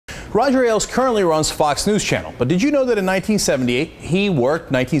Roger Ailes currently runs Fox News Channel, but did you know that in 1970 he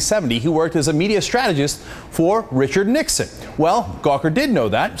worked as a media strategist for Richard Nixon? Well, Gawker did know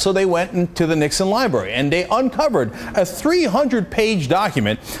that, so they went into the Nixon library and they uncovered a 300-page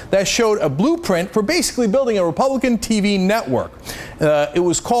document that showed a blueprint for basically building a Republican TV network. It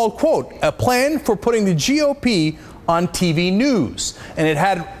was called, quote, "A Plan for Putting the GOP on TV News," and it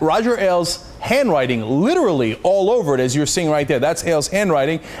had Roger Ailes' handwriting literally all over it, as you're seeing right there. That's Ailes'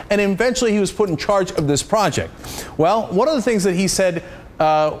 handwriting, and eventually he was put in charge of this project. Well, one of the things that he said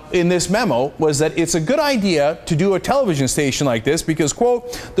in this memo was that it's a good idea to do a television station like this because,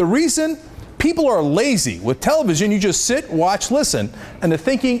 quote, "The reason people are lazy with television, you just sit, watch, listen, and the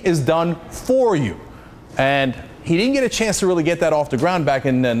thinking is done for you." And he didn't get a chance to really get that off the ground back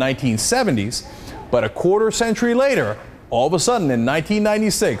in the 1970s, but a quarter century later, all of a sudden in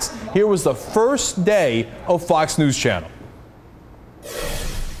 1996, here was the first day of Fox News Channel.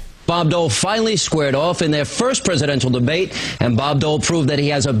 Bob Dole finally squared off in their first presidential debate, and Bob Dole proved that he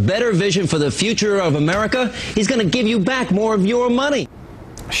has a better vision for the future of America. He's going to give you back more of your money.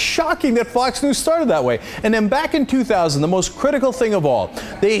 Shocking that Fox News started that way. And then back in 2000, the most critical thing of all,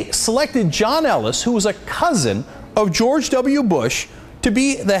 they selected John Ellis, who was a cousin of George W. Bush, to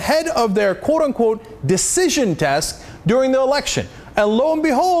be the head of their quote-unquote decision desk during the election. And lo and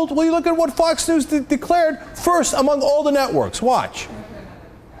behold, well, you look at what Fox News declared first among all the networks. Watch.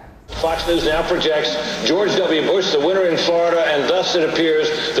 Fox News now projects George W. Bush the winner in Florida, and thus it appears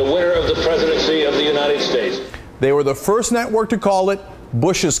the winner of the presidency of the United States. They were the first network to call it.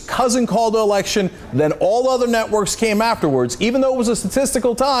 Bush's cousin called the election. Then all other networks came afterwards. Even though it was a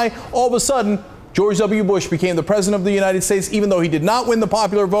statistical tie, all of a sudden, George W. Bush became the president of the United States, even though he did not win the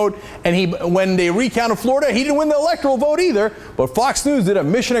popular vote. And when they recounted Florida, he didn't win the electoral vote either. But Fox News did a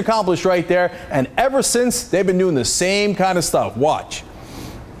mission accomplished right there. And ever since, they've been doing the same kind of stuff. Watch.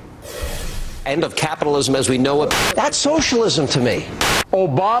 End of capitalism as we know it. That's socialism to me.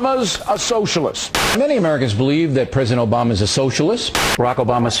 Obama's a socialist. Many Americans believe that President Obama is a socialist. Barack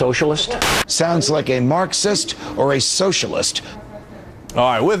Obama socialist? Sounds like a Marxist or a socialist. All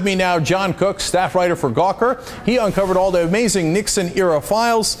right, with me now, John Cook, staff writer for Gawker. He uncovered all the amazing Nixon-era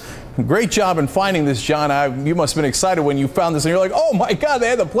files. Great job in finding this, John. You must have been excited when you found this, and you're like, oh, my God, they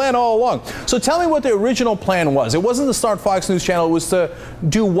had the plan all along. So tell me what the original plan was. It wasn't to start Fox News Channel. It was to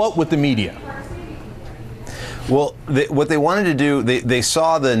do what with the media? Well, what they wanted to do, they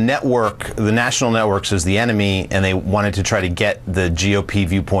saw the network, the national networks, as the enemy, and they wanted to try to get the GOP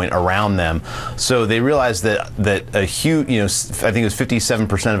viewpoint around them. So they realized that a huge, I think it was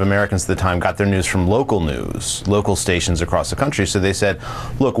 57% of Americans at the time got their news from local stations across the country. So they said,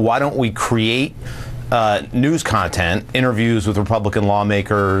 look, why don't we create news content, interviews with Republican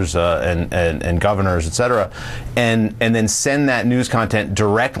lawmakers and governors, et cetera, and then send that news content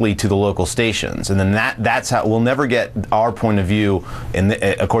directly to the local stations. And then that's how we'll never get our point of view,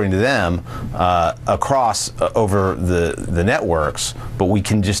 according to them, across over the networks, but we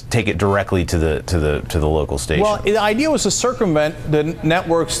can just take it directly to the local station. Well, the idea was to circumvent the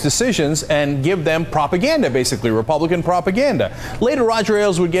network's decisions and give them propaganda, basically Republican propaganda. Later, Roger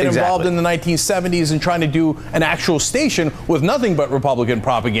Ailes would get involved in the 1970s and trying to do an actual station with nothing but Republican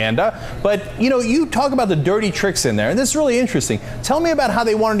propaganda. But, you talk about the dirty tricks in there, and this is really interesting. Tell me about how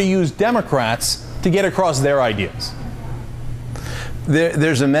they wanted to use Democrats to get across their ideas.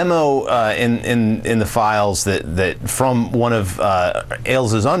 There's a memo in the files that from one of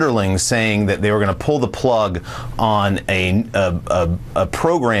Ailes' underlings saying that they were going to pull the plug on a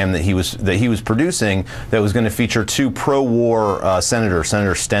program that he was producing that was going to feature two pro-war senators,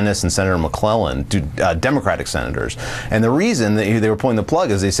 Senator Stennis and Senator McClellan, two Democratic senators. And the reason that they were pulling the plug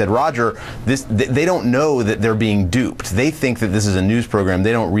is they said, Roger, they don't know that they're being duped. They think that this is a news program.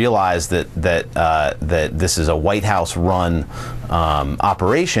 They don't realize that this is a White House run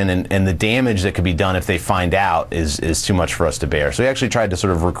operation, and the damage that could be done if they find out is too much for us to bear. So he actually tried to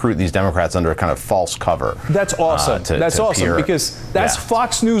sort of recruit these Democrats under a kind of false cover. That's awesome. That's awesome, because that's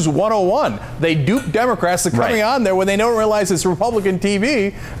Fox News 101. They dupe Democrats to coming on there when they don't realize it's Republican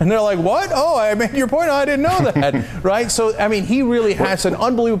TV, and they're like, what? Oh, I made your point. Oh, I didn't know that. Right? So, I mean, he really has an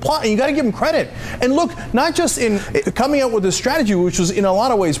unbelievable plot, and you got to give him credit. And look, not just in coming up with this strategy, which was in a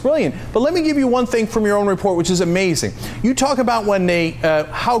lot of ways brilliant, but let me give you one thing from your own report, which is amazing. You talk about when they,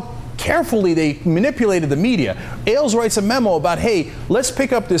 how carefully they manipulated the media. Ailes writes a memo about, hey, let's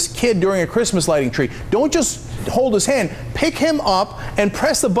pick up this kid during a Christmas lighting tree. Don't just hold his hand. Pick him up and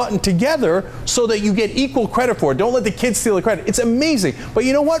press the button together so that you get equal credit for it. Don't let the kids steal the credit. It's amazing. But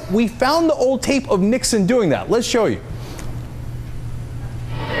you know what? We found the old tape of Nixon doing that. Let's show you.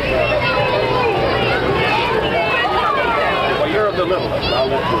 Well, you're of the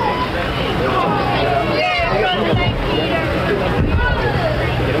middle.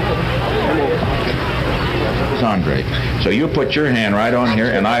 Andre. So you put your hand right on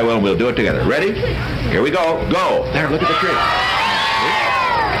here, and I will. We'll do it together. Ready? Here we go. Go. There, look at the tree.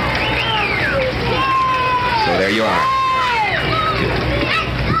 So there you are.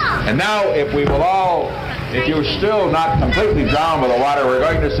 And now, if we will all, if you're still not completely drowned with the water, we're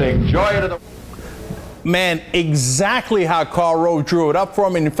going to sing Joy to the... Man, exactly how Karl Rove drew it up for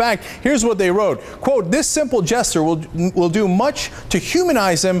him. And in fact, here's what they wrote. Quote, this simple gesture will do much to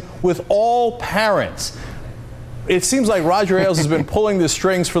humanize him with all parents. It seems like Roger Ailes has been pulling the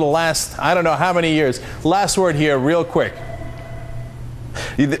strings for the last, I don't know how many years. Last word here, real quick.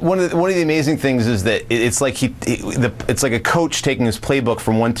 One of the amazing things is that it's like it's like a coach taking his playbook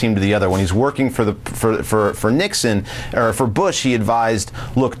from one team to the other. When he's working for Nixon or for Bush, he advised,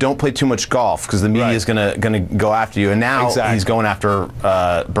 look, don't play too much golf because the media is gonna go after you. And now he's going after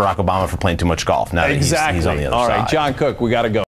Barack Obama for playing too much golf. Now that he's on the other side. All right, John Cook, we got to go.